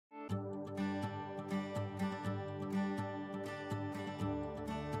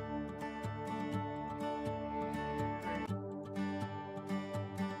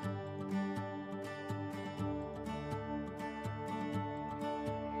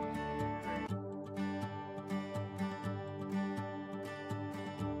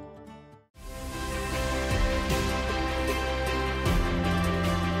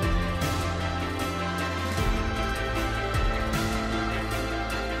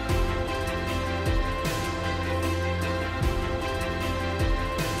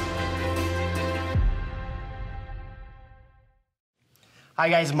Hi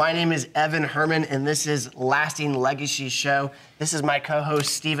guys, my name is Evan Herman and this is Lasting Legacies Show. This is my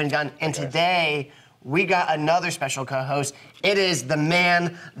co-host Stephen Gunn, and today we got another special co-host. It is the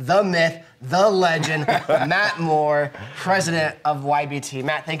man, the myth, the legend, Matt Moore, president of YBT.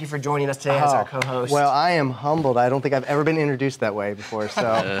 Matt, thank you for joining us today as our co-host. Well, I am humbled. I don't think I've ever been introduced that way before,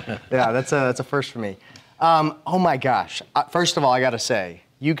 so yeah, that's a first for me. Oh my gosh, first of all, I gotta say,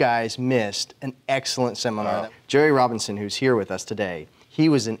 you guys missed an excellent seminar. Jerry Robinson, who's here with us today, he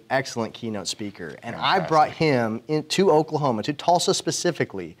was an excellent keynote speaker, and I brought him to Oklahoma, to Tulsa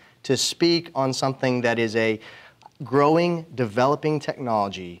specifically, to speak on something that is a growing, developing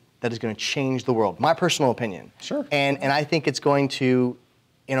technology that is going to change the world. My personal opinion. Sure. And I think it's going to,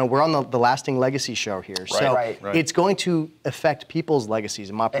 you know, we're on the Lasting Legacy show here, so it's going to affect people's legacies.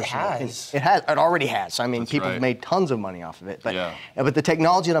 In my personal opinion, it has. It already has. I mean, people have made tons of money off of it. But but the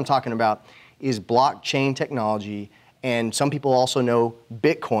technology that I'm talking about is blockchain technology. And some people also know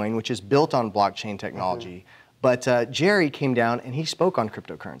Bitcoin, which is built on blockchain technology. But Jerry came down and he spoke on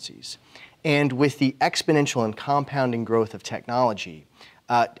cryptocurrencies. And with the exponential and compounding growth of technology,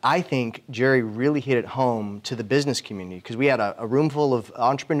 I think Jerry really hit it home to the business community, because we had a room full of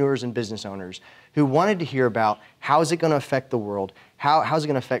entrepreneurs and business owners who wanted to hear about how is it going to affect the world, how is it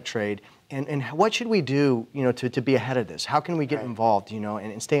going to affect trade, and what should we do, you know, to be ahead of this? How can we get involved, you know,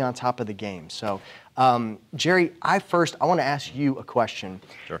 and stay on top of the game? So, Jerry, I want to ask you a question.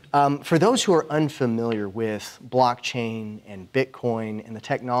 Sure. For those who are unfamiliar with blockchain and Bitcoin and the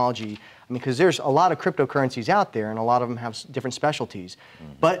technology, I mean, because there's a lot of cryptocurrencies out there and a lot of them have different specialties.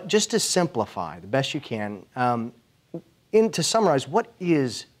 But just to simplify the best you can, to summarize, what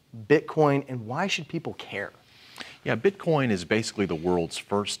is Bitcoin and why should people care? Yeah, Bitcoin is basically the world's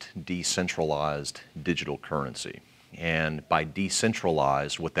first decentralized digital currency. And by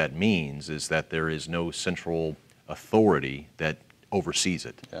decentralized, what that means is that there is no central authority that oversees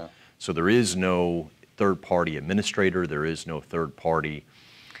it. So there is no third-party administrator, there is no third party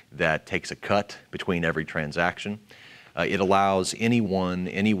that takes a cut between every transaction. It allows anyone,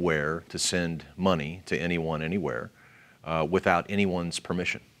 anywhere to send money to anyone, anywhere, without anyone's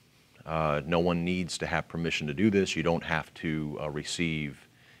permission. No one needs to have permission to do this. You don't have to receive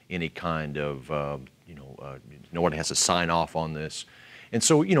any kind of, no one has to sign off on this. And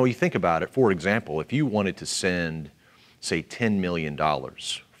so, you know, you think about it, for example, if you wanted to send, say, $10 million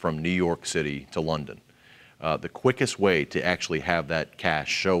from New York City to London, the quickest way to actually have that cash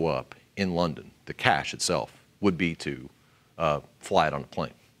show up in London, the cash itself, would be to fly it on a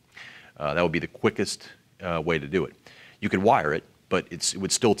plane. That would be the quickest way to do it. You could wire it, but it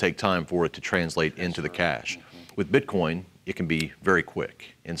would still take time for it to translate into the cash. With Bitcoin, it can be very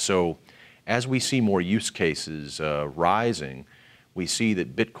quick. And so as we see more use cases rising, we see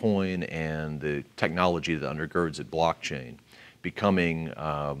that Bitcoin and the technology that undergirds it, blockchain, becoming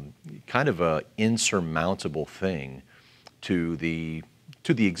kind of an insurmountable thing to the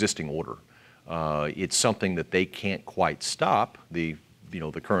existing order. It's something that they can't quite stop, the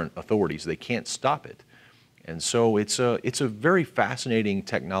current authorities, they can't stop it. And so it's a very fascinating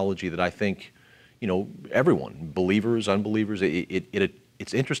technology that I think, you know, everyone, believers, unbelievers,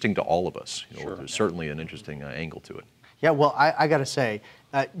 it's interesting to all of us. You know, there's certainly an interesting angle to it. Yeah, well, I got to say,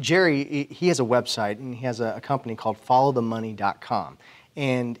 Jerry, he has a website and he has a company called followthemoney.com.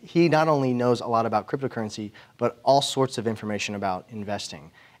 And he not only knows a lot about cryptocurrency, but all sorts of information about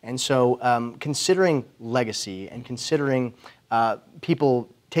investing. And so considering legacy and considering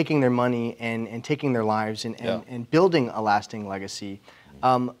people taking their money and taking their lives and building a lasting legacy,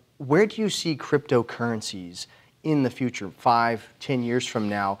 where do you see cryptocurrencies in the future, 5, 10 years from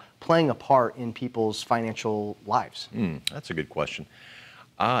now, playing a part in people's financial lives? That's a good question.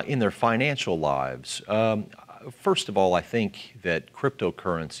 In their financial lives, first of all, I think that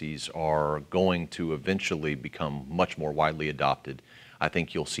cryptocurrencies are going to eventually become much more widely adopted. I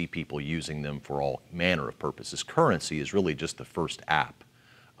think you'll see people using them for all manner of purposes. Currency is really just the first app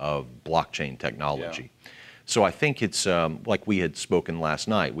of blockchain technology. So I think it's like we had spoken last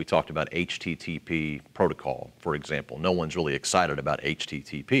night. We talked about HTTP protocol, for example. No one's really excited about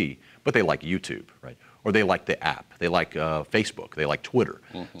HTTP, but they like YouTube, right? Or they like the app. They like Facebook. They like Twitter.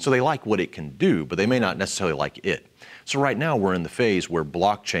 So they like what it can do, but they may not necessarily like it. So right now we're in the phase where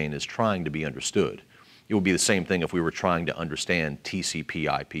blockchain is trying to be understood. It would be the same thing if we were trying to understand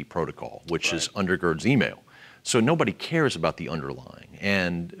TCP/IP protocol, which is undergirds email. So nobody cares about the underlying,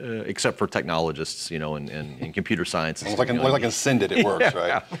 and except for technologists, you know, and computer scientists. It's like a send it works,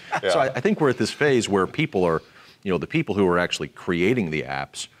 right? So I think we're at this phase where people are, you know, the people who are actually creating the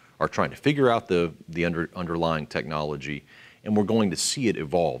apps are trying to figure out the underlying technology and we're going to see it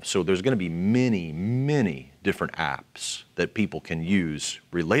evolve. So there's going to be many, many different apps that people can use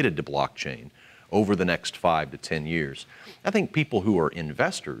related to blockchain over the next 5 to 10 years. I think people who are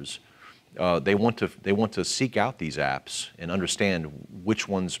investors, they want to seek out these apps and understand which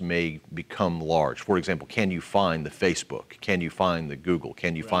ones may become large. For example, can you find the Facebook? Can you find the Google?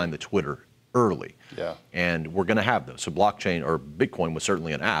 Can you find the Twitter early? Yeah. And we're going to have those. So blockchain, or Bitcoin, was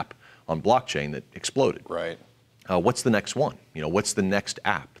certainly an app on blockchain that exploded. Right. What's the next one? What's the next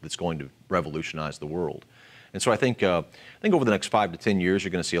app that's going to revolutionize the world? And so I think over the next 5 to 10 years,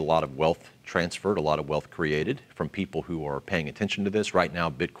 you're going to see a lot of wealth transferred, a lot of wealth created from people who are paying attention to this. Right now,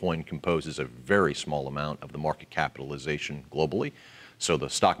 Bitcoin composes a very small amount of the market capitalization globally. So the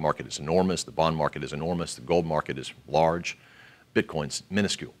stock market is enormous, the bond market is enormous, the gold market is large, Bitcoin's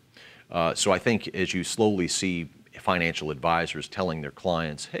minuscule. So I think as you slowly see financial advisors telling their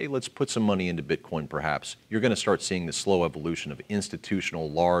clients, hey, let's put some money into Bitcoin perhaps, you're going to start seeing the slow evolution of institutional,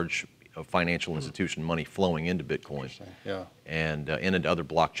 large financial institution money flowing into Bitcoin and into other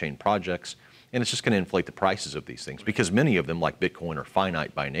blockchain projects. And it's just going to inflate the prices of these things because many of them, like Bitcoin, are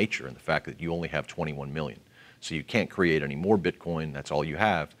finite by nature in the fact that you only have 21 million. So you can't create any more Bitcoin, that's all you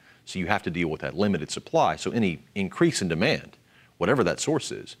have. So you have to deal with that limited supply. So any increase in demand, whatever that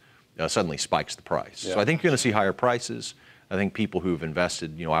source is, suddenly spikes the price. So I think you're going to see higher prices. I think people who've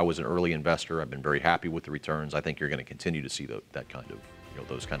invested, I was an early investor, I've been very happy with the returns. I think you're going to continue to see that kind of,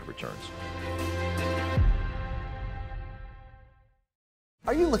 those kind of returns.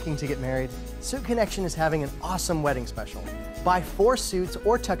 Are you looking to get married? Suit Connection is having an awesome wedding special. Buy 4 suits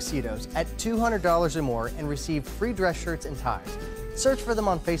or tuxedos at $200 or more and receive free dress shirts and ties. Search for them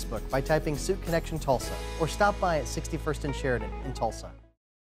on Facebook by typing Suit Connection Tulsa or stop by at 61st and Sheridan in Tulsa.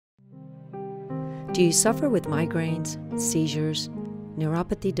 Do you suffer with migraines, seizures,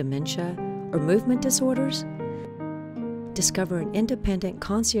 neuropathy, dementia, or movement disorders? Discover an independent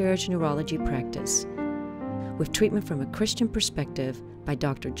concierge neurology practice with treatment from a Christian perspective by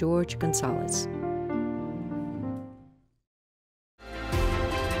Dr. George Gonzalez.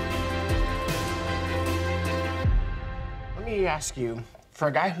 Let me ask you, for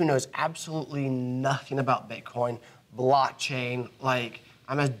a guy who knows absolutely nothing about Bitcoin, blockchain, like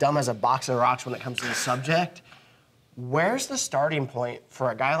I'm as dumb as a box of rocks when it comes to the subject, where's the starting point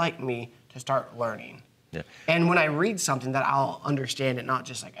for a guy like me to start learning? Yeah. And when I read something that I'll understand it, not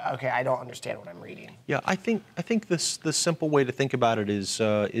just like, okay, I don't understand what I'm reading. Yeah, I think the simple way to think about it is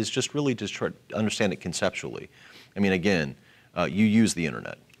just really just try to understand it conceptually. I mean, again, you use the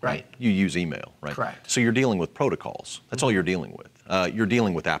internet. Right. You use email, right? Correct. So you're dealing with protocols. That's all you're dealing with. You're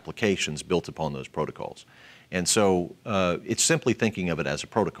dealing with applications built upon those protocols. And so it's simply thinking of it as a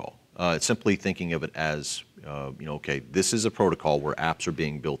protocol. It's simply thinking of it as, okay, this is a protocol where apps are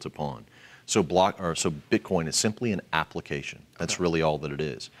being built upon. So Bitcoin is simply an application. That's really all that it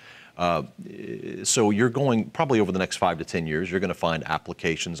is. So you're going, probably over the next 5 to 10 years, you're going to find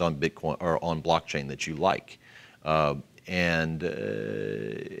applications on Bitcoin or on blockchain that you like. And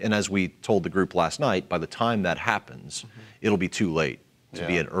as we told the group last night, by the time that happens, it'll be too late to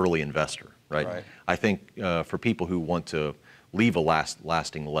be an early investor, right? I think for people who want to leave a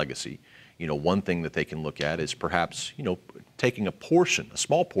lasting legacy, one thing that they can look at is perhaps, taking a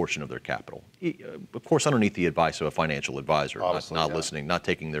small portion of their capital, of course underneath the advice of a financial advisor, not listening, not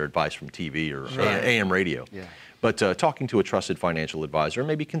taking their advice from TV or AM radio, but talking to a trusted financial advisor,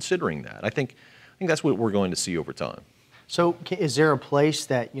 maybe considering that. I think that's what we're going to see over time. So is there a place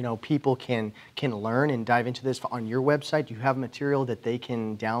that people can learn and dive into this on your website? Do you have material that they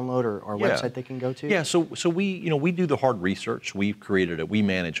can download or website they can go to? Yeah, so we do the hard research. We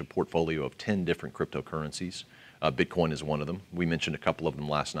manage a portfolio of 10 different cryptocurrencies. Bitcoin is one of them. We mentioned a couple of them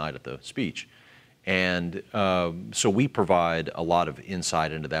last night at the speech. And so we provide a lot of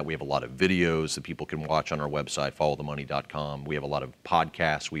insight into that. We have a lot of videos that people can watch on our website, followthemoney.com. We have a lot of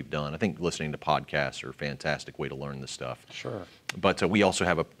podcasts we've done. I think listening to podcasts are a fantastic way to learn this stuff. Sure. But we also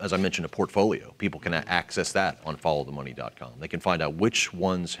have, as I mentioned, a portfolio. People can access that on followthemoney.com. They can find out which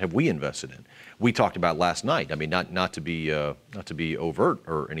ones have we invested in. We talked about last night. I mean, not to be overt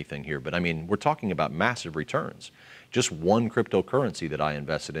or anything here, but I mean, we're talking about massive returns. Just one cryptocurrency that I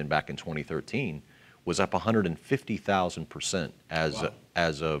invested in back in 2013 was up 150,000%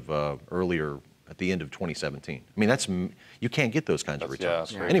 as of earlier at the end of 2017. I mean, you can't get those kinds of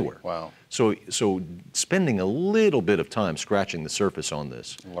returns anywhere. Wow. So spending a little bit of time scratching the surface on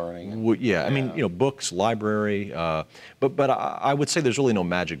this, learning. I mean, books, library, but I would say there's really no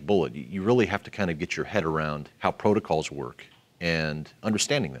magic bullet. You really have to kind of get your head around how protocols work and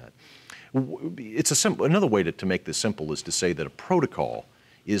understanding that. It's another way to make this simple is to say that a protocol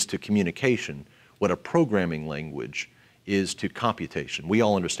is to communication what a programming language is to computation. We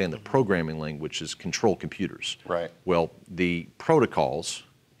all understand that programming languages control computers. Right. Well, the protocols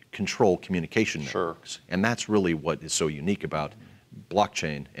control communication networks. And that's really what is so unique about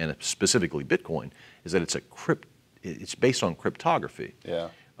blockchain, and specifically Bitcoin, is that it's based on cryptography. Yeah.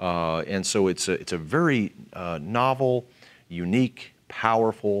 And so it's a very novel, unique,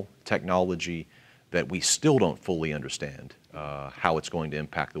 powerful technology that we still don't fully understand how it's going to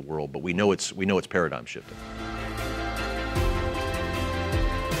impact the world, but we know it's paradigm shifting.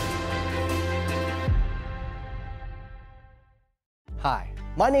 Hi,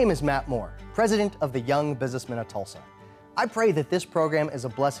 my name is Matt Moore, president of the Young Businessmen of Tulsa. I pray that this program is a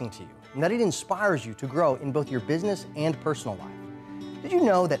blessing to you and that it inspires you to grow in both your business and personal life. Did you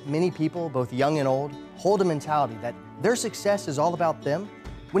know that many people, both young and old, hold a mentality that their success is all about them?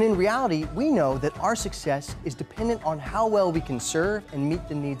 When in reality, we know that our success is dependent on how well we can serve and meet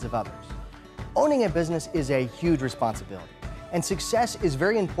the needs of others. Owning a business is a huge responsibility, and success is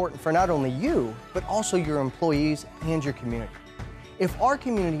very important for not only you, but also your employees and your community. If our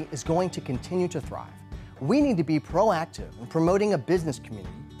community is going to continue to thrive, we need to be proactive in promoting a business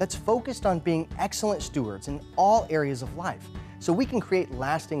community that's focused on being excellent stewards in all areas of life so we can create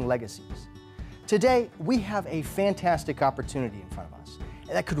lasting legacies. Today, we have a fantastic opportunity in front of us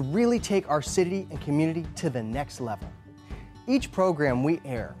that could really take our city and community to the next level. Each program we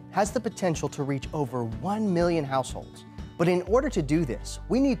air has the potential to reach over 1 million households. But in order to do this,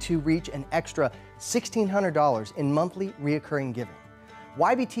 we need to reach an extra $1,600 in monthly reoccurring giving.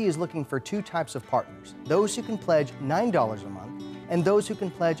 YBT is looking for two types of partners, those who can pledge $9 a month and those who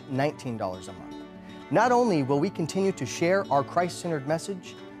can pledge $19 a month. Not only will we continue to share our Christ-centered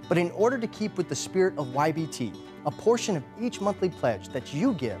message, but in order to keep with the spirit of YBT, a portion of each monthly pledge that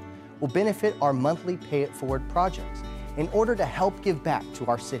you give will benefit our monthly Pay It Forward projects in order to help give back to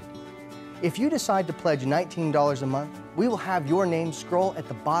our city. If you decide to pledge $19 a month, we will have your name scroll at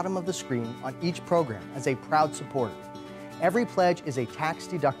the bottom of the screen on each program as a proud supporter. Every pledge is a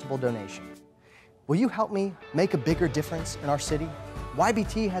tax-deductible donation. Will you help me make a bigger difference in our city?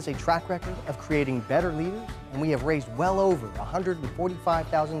 YBT has a track record of creating better leaders, and we have raised well over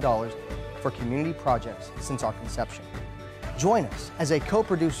 $145,000 for community projects since our conception. Join us as a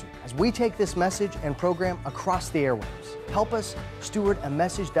co-producer as we take this message and program across the airwaves. Help us steward a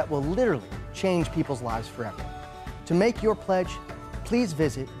message that will literally change people's lives forever. To make your pledge, please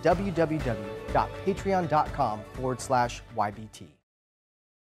visit www.patreon.com/YBT.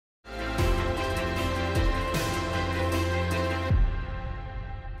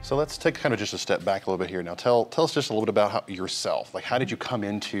 So let's take kind of just a step back a little bit here. Now tell us just a little bit about yourself. Like, how did you come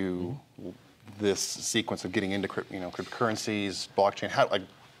into this sequence of getting into cryptocurrencies, blockchain?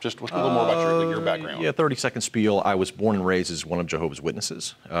 Just a little more about your background. Yeah, 30-second spiel. I was born and raised as one of Jehovah's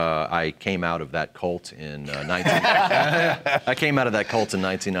Witnesses. I came out of that cult in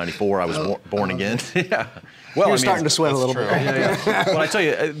 1994. I was born again. Yeah. Well, you're starting to sweat a little bit. Yeah. Well, I tell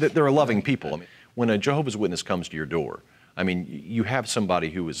you, they're a loving people. I mean, when a Jehovah's Witness comes to your door, I mean, you have somebody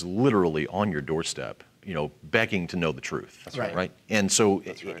who is literally on your doorstep, begging to know the truth. That's right. Right? And so,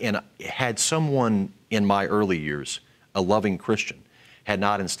 and had someone in my early years, a loving Christian, had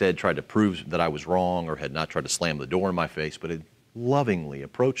not instead tried to prove that I was wrong or had not tried to slam the door in my face, but had lovingly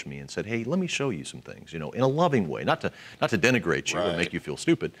approached me and said, hey, let me show you some things, in a loving way, not to denigrate you or make you feel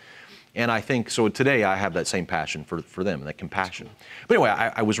stupid. And I think, so today I have that same passion for them and that compassion. But anyway,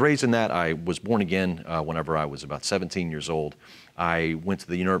 I was raised in that. I was born again whenever I was about 17 years old. I went to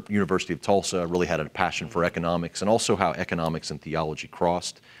the University of Tulsa, really had a passion for economics and also how economics and theology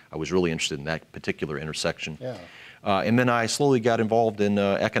crossed. I was really interested in that particular intersection. Yeah. And then I slowly got involved in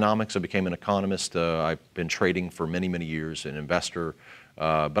economics. I became an economist. I've been trading for many, many years, an investor.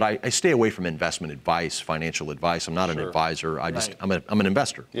 But I stay away from investment advice, financial advice. I'm not an advisor. I'm an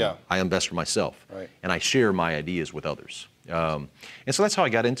investor. Yeah. I invest for myself. Right. And I share my ideas with others. And so that's how I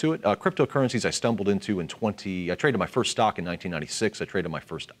got into it. Cryptocurrencies I stumbled into I traded my first stock in 1996. I traded my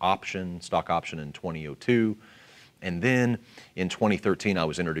first stock option in 2002. And then in 2013, I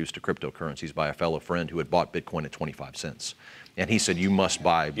was introduced to cryptocurrencies by a fellow friend who had bought Bitcoin at 25 cents. And he said, you must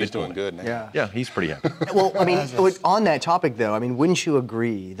buy Bitcoin. He's doing good now. Yeah, he's pretty happy. Well, I mean, on that topic though, I mean, wouldn't you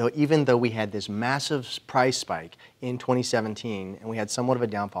agree, though, even though we had this massive price spike in 2017 and we had somewhat of a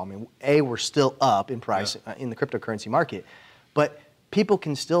downfall, I mean, we're still up in price in the cryptocurrency market, but people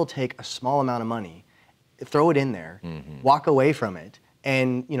can still take a small amount of money, throw it in there, walk away from it,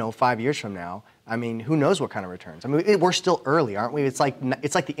 and 5 years from now, I mean, who knows what kind of returns? I mean, we're still early, aren't we? It's like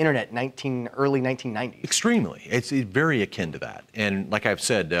the internet, early 1990s. Extremely. It's very akin to that. And like I've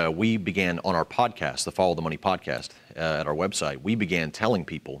said, we began on our podcast, the Follow the Money podcast, at our website. We began telling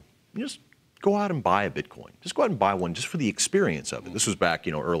people, just go out and buy a Bitcoin. Just go out and buy one just for the experience of it. This was back,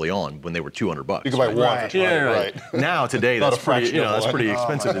 early on when they were $200. You can buy one. Right. Yeah, right. Now today that's pretty, that's pretty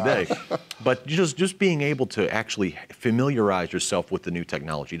expensive today. But just being able to actually familiarize yourself with the new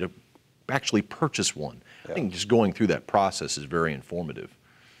technology, to actually purchase one. I think just going through that process is very informative.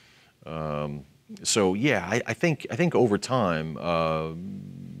 So yeah, I think over time,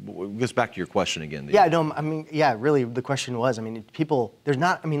 goes back to your question again. Yeah, no, I mean, yeah, really, the question was, I mean, people, there's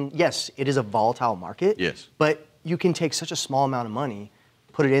not, I mean, yes, it is a volatile market. Yes. But you can take such a small amount of money,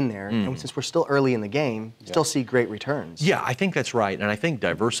 put it in there, and since we're still early in the game, still see great returns. Yeah, I think that's right, and I think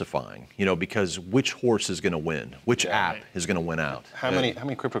diversifying, because which horse is going to win, which app is going to win out. How many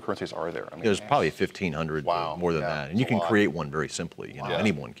cryptocurrencies are there? I mean, there's probably 1,500, more than that, and you can create one very simply.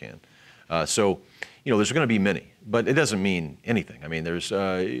 Anyone can. So, there's going to be many, but it doesn't mean anything. I mean, there's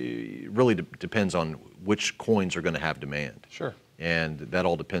it really depends on which coins are going to have demand. Sure. And that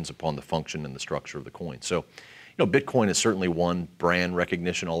all depends upon the function and the structure of the coin. So, Bitcoin is certainly one, brand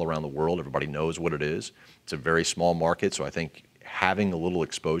recognition all around the world. Everybody knows what it is. It's a very small market, so I think having a little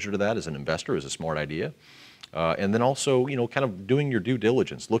exposure to that as an investor is a smart idea. And then also, kind of doing your due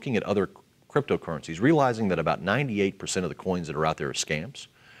diligence, looking at other cryptocurrencies, realizing that about 98% of the coins that are out there are scams.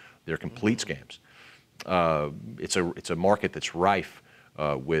 They're complete scams. It's a market that's rife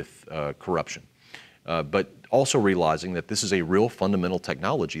with corruption. But also realizing that this is a real fundamental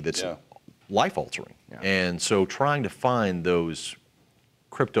technology that's life-altering. Yeah. And so trying to find those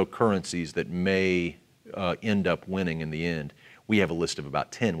cryptocurrencies that may end up winning in the end, we have a list of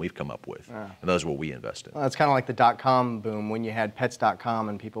about 10 we've come up with, and those are what we invest in. Well, it's kind of like the dot-com boom when you had pets.com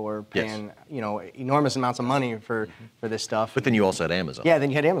and people were paying enormous amounts of money for this stuff. But then you also had Amazon. Yeah, then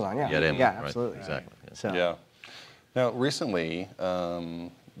you had Amazon, yeah. You had Amazon, yeah, absolutely. Right? Exactly. Yeah. So. Yeah. Now, recently,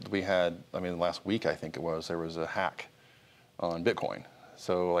 we had, last week I think it was, there was a hack on Bitcoin.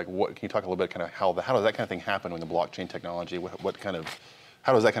 So, can you talk a little bit kind of how does that kind of thing happen in the blockchain technology?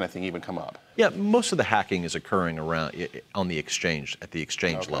 How does that kind of thing even come up? Yeah, most of the hacking is occurring around on the exchange, at the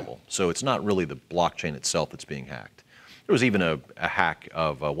exchange level. So it's not really the blockchain itself that's being hacked. There was even a hack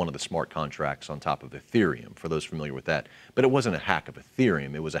of one of the smart contracts on top of Ethereum, for those familiar with that. But it wasn't a hack of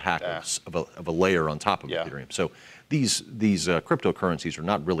Ethereum, it was a hack of a layer on top of Ethereum. So these cryptocurrencies are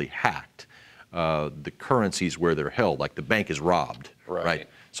not really hacked. The currencies where they're held, like the bank is robbed, right?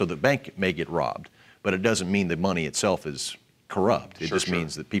 So the bank may get robbed, but it doesn't mean the money itself is corrupt. It just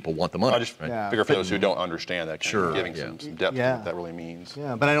means that people want the money. I just figure for those who don't understand that, kind of giving some depth to what that really means.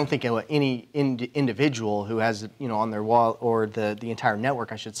 Yeah, but I don't think any individual who has, on their wall, or the entire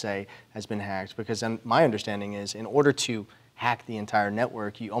network, I should say, has been hacked, because my understanding is in order to hack the entire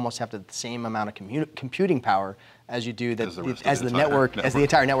network, you almost have the same amount of computing power as you do as the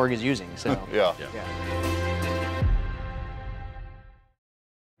entire network is using. So yeah.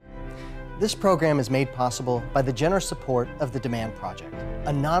 This program is made possible by the generous support of the Demand Project,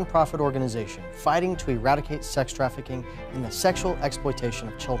 a nonprofit organization fighting to eradicate sex trafficking and the sexual exploitation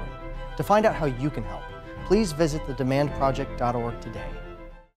of children. To find out how you can help, please visit thedemandproject.org today.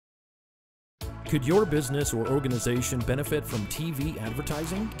 Could your business or organization benefit from TV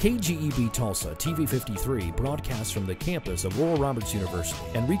advertising? KGEB Tulsa TV 53 broadcasts from the campus of Oral Roberts University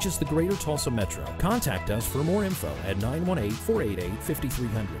and reaches the greater Tulsa metro. Contact us for more info at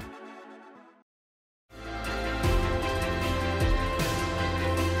 918-488-5300.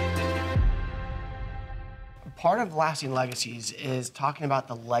 Part of Lasting Legacies is talking about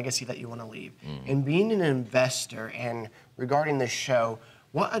the legacy that you want to leave. And being an investor, and regarding this show,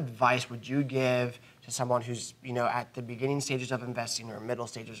 what advice would you give to someone who's, at the beginning stages of investing or middle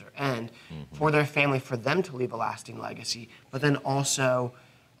stages or end for their family, for them to leave a lasting legacy? But then also,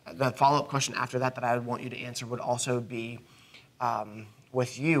 the follow-up question after that I would want you to answer would also be,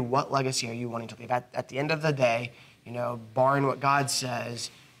 with you, what legacy are you wanting to leave? At the end of the day, barring what God says,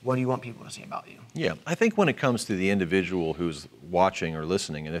 what do you want people to say about you? Yeah, I think when it comes to the individual who's watching or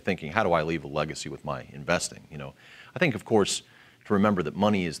listening and they're thinking, how do I leave a legacy with my investing? I think, of course, to remember that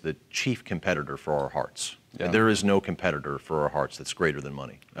money is the chief competitor for our hearts. Yeah. There is no competitor for our hearts that's greater than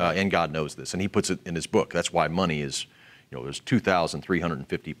money. And God knows this, and he puts it in his book. That's why money is, there's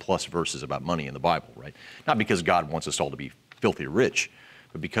 2,350 plus verses about money in the Bible, right? Not because God wants us all to be filthy rich,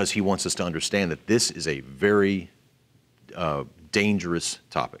 but because he wants us to understand that this is a very dangerous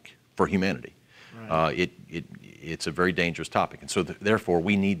topic for humanity. Right. It's a very dangerous topic, and so therefore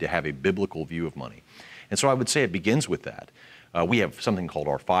we need to have a biblical view of money. And so I would say it begins with that. We have something called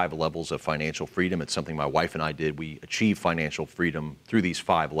our 5 levels of financial freedom. It's something my wife and I did. We achieve financial freedom through these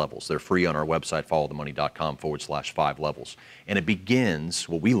 5 levels. They're free on our website, followthemoney.com/5 levels. And it begins,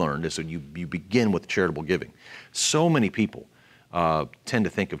 what we learned is that you begin with charitable giving. So many people tend to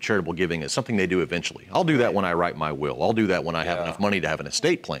think of charitable giving as something they do eventually. I'll do that when I write my will. I'll do that when I have enough money to have an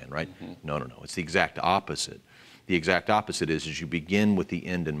estate plan, right? No, no, no. It's the exact opposite. The exact opposite is you begin with the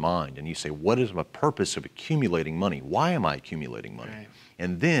end in mind, and you say, what is my purpose of accumulating money? Why am I accumulating money? Right.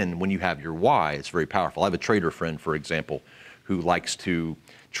 And then when you have your why, it's very powerful. I have a trader friend, for example, who likes to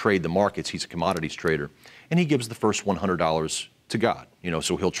trade the markets. He's a commodities trader, and he gives the first $100 to God. You know,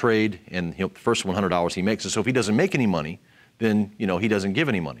 so he'll trade, and the first $100 he makes. And so if he doesn't make any money, then he doesn't give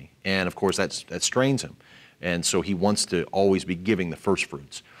any money, and of course that strains him. And so he wants to always be giving the first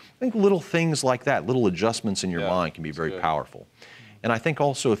fruits. I think little things like that, little adjustments in your mind can be very powerful. And I think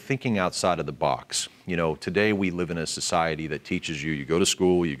also thinking outside of the box. You know, today we live in a society that teaches you go to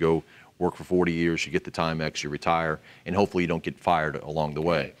school, you go work for 40 years, you get the time X, you retire, and hopefully you don't get fired along the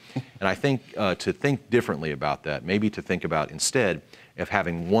way. And I think to think differently about that, maybe to think about instead of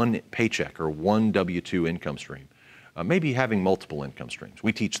having one paycheck or one W-2 income stream, maybe having multiple income streams.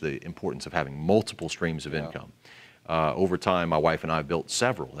 We teach the importance of having multiple streams of income. Over time, my wife and I have built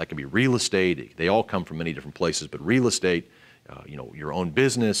several. That can be real estate. They all come from many different places, but real estate, your own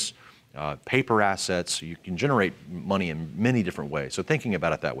business, paper assets, you can generate money in many different ways. So thinking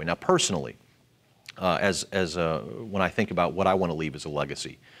about it that way. Now, personally, when I think about what I want to leave as a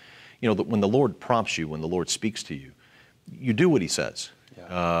legacy, when the Lord prompts you, when the Lord speaks to you, you do what He says.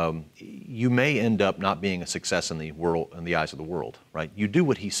 You may end up not being a success in the world, in the eyes of the world, right? You do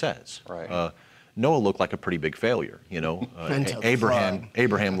what He says. Right. Noah looked like a pretty big failure,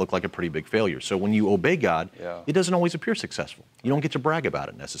 Abraham looked like a pretty big failure. So when you obey God, it doesn't always appear successful. You don't get to brag about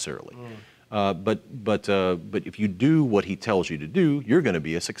it necessarily. But if you do what He tells you to do, you're going to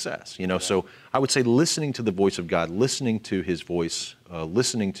be a success. So I would say listening to the voice of God, listening to His voice,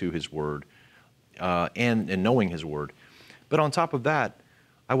 listening to His word, and knowing His word. But on top of that,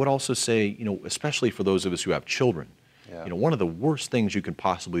 I would also say, especially for those of us who have children, one of the worst things you can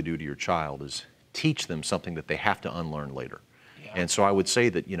possibly do to your child is teach them something that they have to unlearn later. And so I would say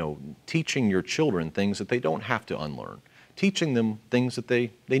that, teaching your children things that they don't have to unlearn, teaching them things that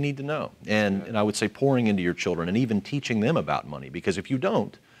they need to know. And I would say pouring into your children and even teaching them about money, because if you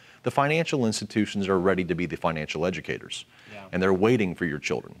don't, the financial institutions are ready to be the financial educators. And they're waiting for your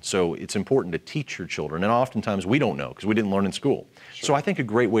children. So it's important to teach your children. And oftentimes we don't know because we didn't learn in school. So I think a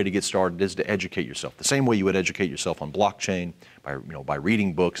great way to get started is to educate yourself. The same way you would educate yourself on blockchain, by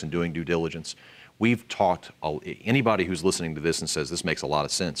reading books and doing due diligence. We've talked, anybody who's listening to this and says this makes a lot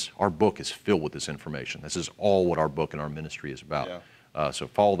of sense, our book is filled with this information. This is all what our book and our ministry is about. So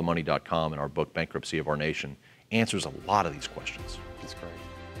followthemoney.com and our book, Bankruptcy of Our Nation, answers a lot of these questions. That's great.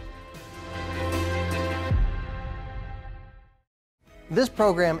 This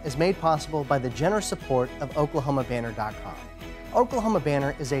program is made possible by the generous support of OklahomaBanner.com. Oklahoma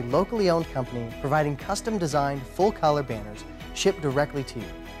Banner is a locally owned company providing custom-designed full-color banners shipped directly to you.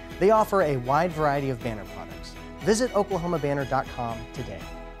 They offer a wide variety of banner products. Visit OklahomaBanner.com today.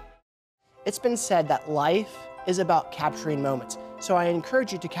 It's been said that life is about capturing moments, so I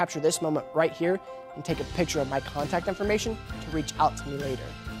encourage you to capture this moment right here and take a picture of my contact information to reach out to me later.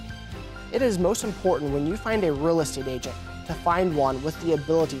 It is most important when you find a real estate agent to find one with the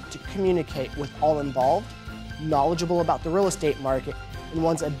ability to communicate with all involved, knowledgeable about the real estate market, and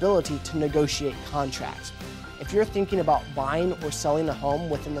one's ability to negotiate contracts. If you're thinking about buying or selling a home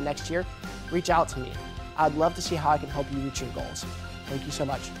within the next year, reach out to me. I'd love to see how I can help you reach your goals. Thank you so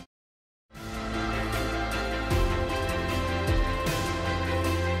much.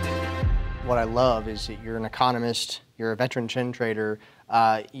 What I love is that you're an economist, you're a veteran chin trader,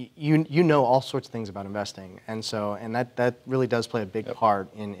 you know all sorts of things about investing, and that really does play a big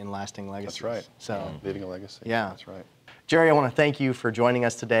part in lasting legacies. That's right. So leaving a legacy. Yeah, that's right. Jerry, I want to thank you for joining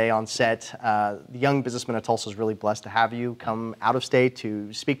us today on set. The Young Businessman of Tulsa is really blessed to have you come out of state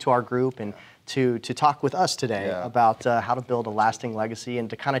to speak to our group and to talk with us today about how to build a lasting legacy and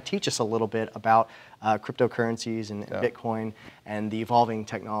to kind of teach us a little bit about cryptocurrencies and Bitcoin and the evolving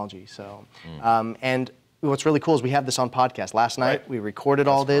technology. So, and what's really cool is we have this on podcast. Last night we recorded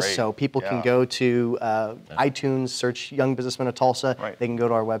all this, so people can go to iTunes, search Young Businessman of Tulsa. They can go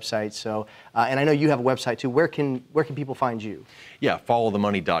to our website. So, and I know you have a website too. Where can people find you? Yeah,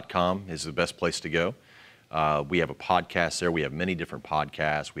 followthemoney.com is the best place to go. We have a podcast there. We have many different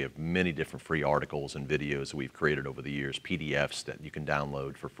podcasts. We have many different free articles and videos that we've created over the years, PDFs that you can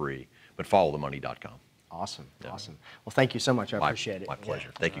download for free. But followthemoney.com. Awesome, awesome. Well, thank you so much. I appreciate it. My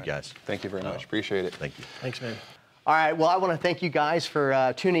pleasure. Thank you, guys. Thank you very much. Appreciate it. Thank you. Thanks, man. All right, well, I want to thank you guys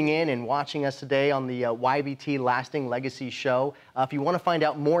for tuning in and watching us today on the YBT Lasting Legacies show. If you want to find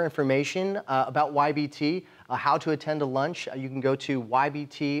out more information about YBT, how to attend a lunch, you can go to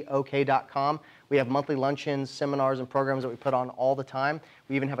ybtok.com. We have monthly luncheons, seminars, and programs that we put on all the time.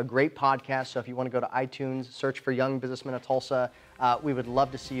 We even have a great podcast, so if you want to go to iTunes, search for Young Businessmen of Tulsa, we would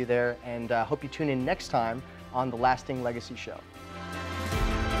love to see you there, and hope you tune in next time on the Lasting Legacy Show.